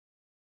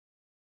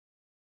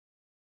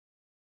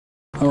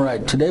All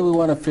right, today we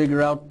want to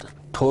figure out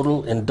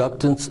total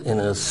inductance in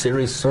a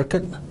series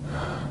circuit.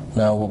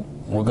 Now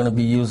we're going to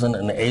be using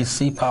an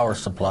AC power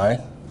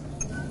supply.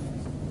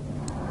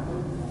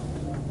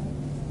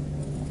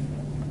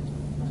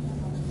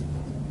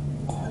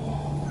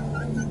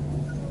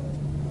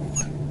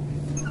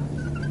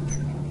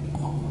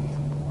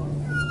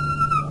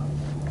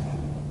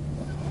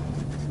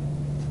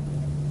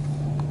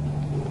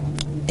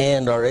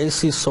 And our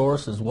AC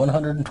source is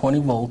 120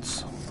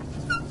 volts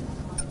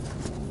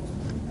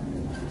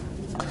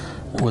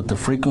with the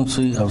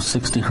frequency of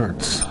 60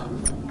 hertz.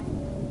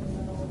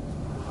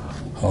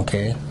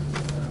 Okay,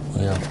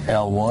 we have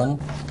L1,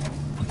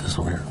 put this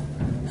over here,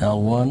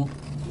 L1,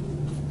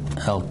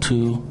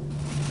 L2,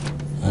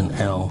 and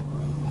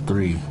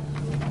L3.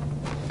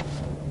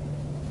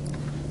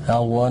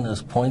 L1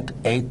 is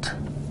 0.8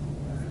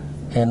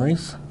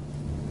 henries,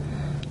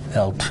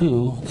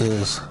 L2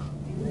 is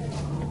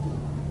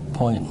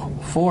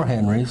 0.4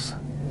 henries,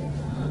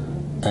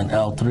 and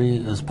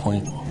L3 is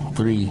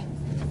 0.3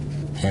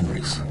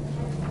 henries.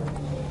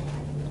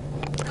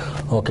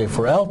 Okay,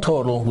 for L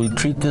total, we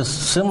treat this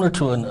similar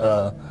to an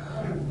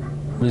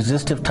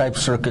resistive type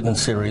circuit in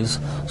series.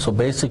 So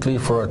basically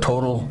for a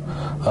total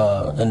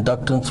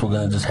inductance, we're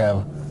going to just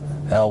have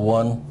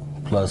L1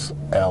 plus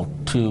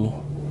L2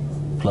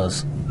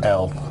 plus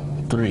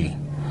L3.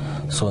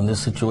 So in this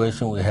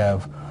situation, we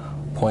have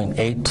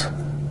 0.8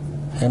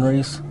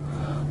 henries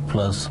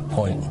plus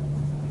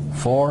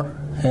 0.4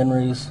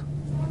 henries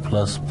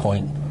plus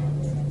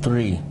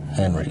 0.3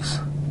 henries.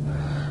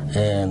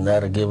 And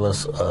that'll give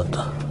us a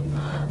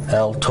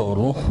L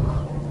total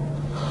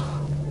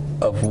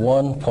of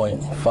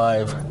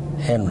 1.5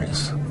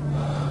 henries.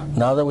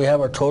 Now that we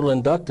have our total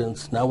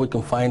inductance, now we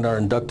can find our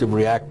inductive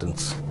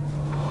reactance.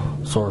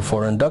 So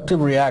for inductive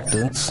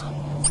reactance,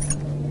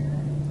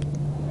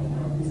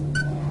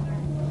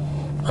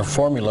 our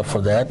formula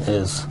for that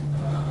is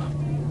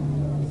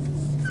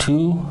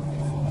 2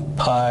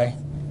 pi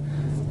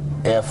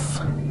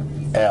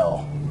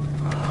FL.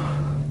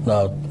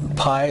 Now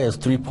pi is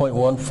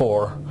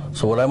 3.14.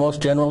 So what I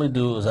most generally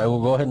do is I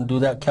will go ahead and do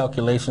that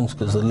calculations,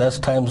 because the less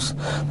times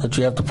that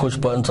you have to push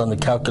buttons on the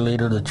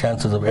calculator, the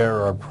chances of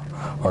error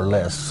are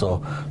less.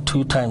 So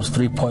 2 times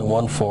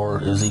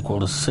 3.14 is equal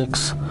to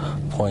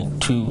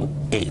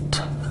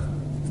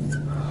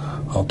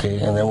 6.28. Okay,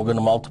 and then we're going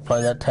to multiply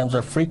that times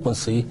our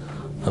frequency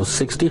of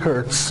 60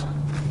 hertz.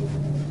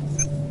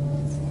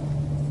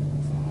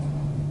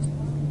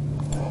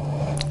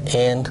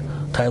 And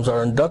times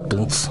our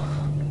inductance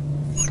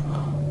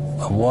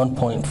of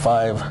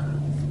 1.5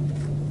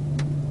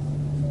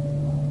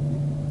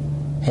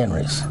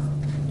 henries.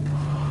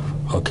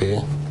 Okay,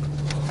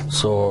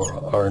 so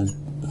our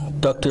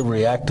inductive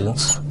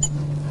reactance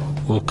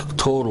will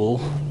total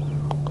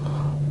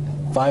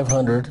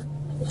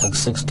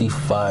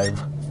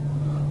 565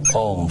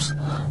 ohms.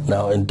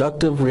 Now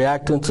inductive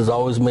reactance is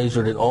always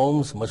measured in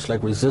ohms, much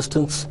like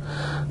resistance.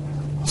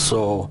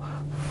 So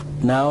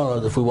now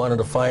if we wanted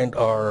to find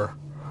our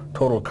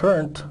total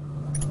current,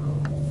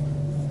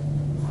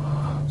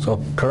 so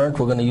current,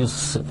 we're going to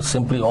use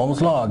simply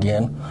Ohm's law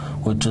again,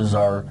 which is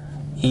our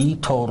E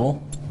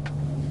total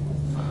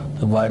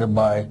divided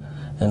by,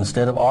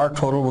 instead of R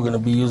total, we're going to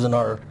be using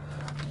our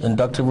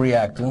inductive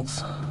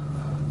reactance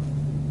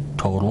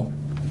total.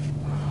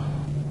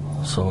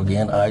 So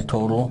again, I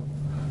total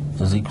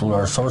is equal to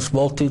our source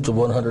voltage of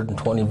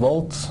 120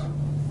 volts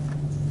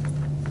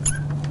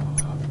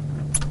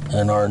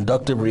and our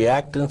inductive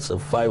reactance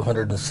of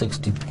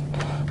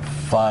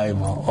 565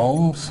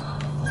 ohms.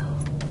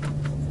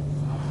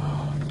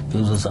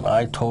 Gives us an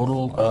I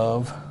total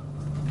of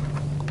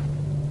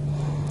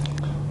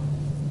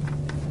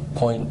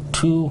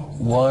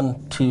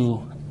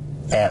 0.212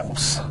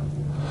 amps.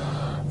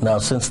 Now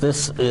since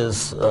this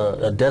is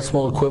a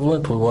decimal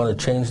equivalent, we want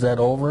to change that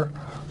over.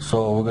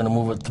 So we're going to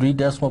move it 3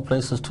 decimal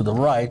places to the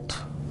right,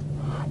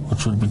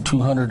 which would be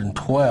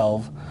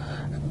 212,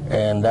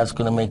 and that's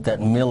going to make that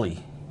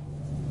milli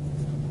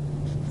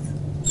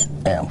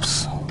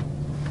amps.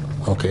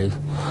 Okay,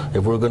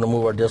 if we're going to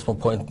move our decimal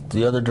point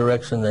the other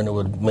direction, then it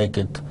would make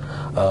it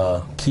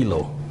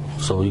kilo.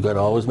 So you got to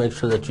always make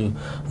sure that you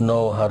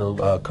know how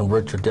to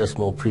convert your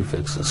decimal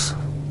prefixes.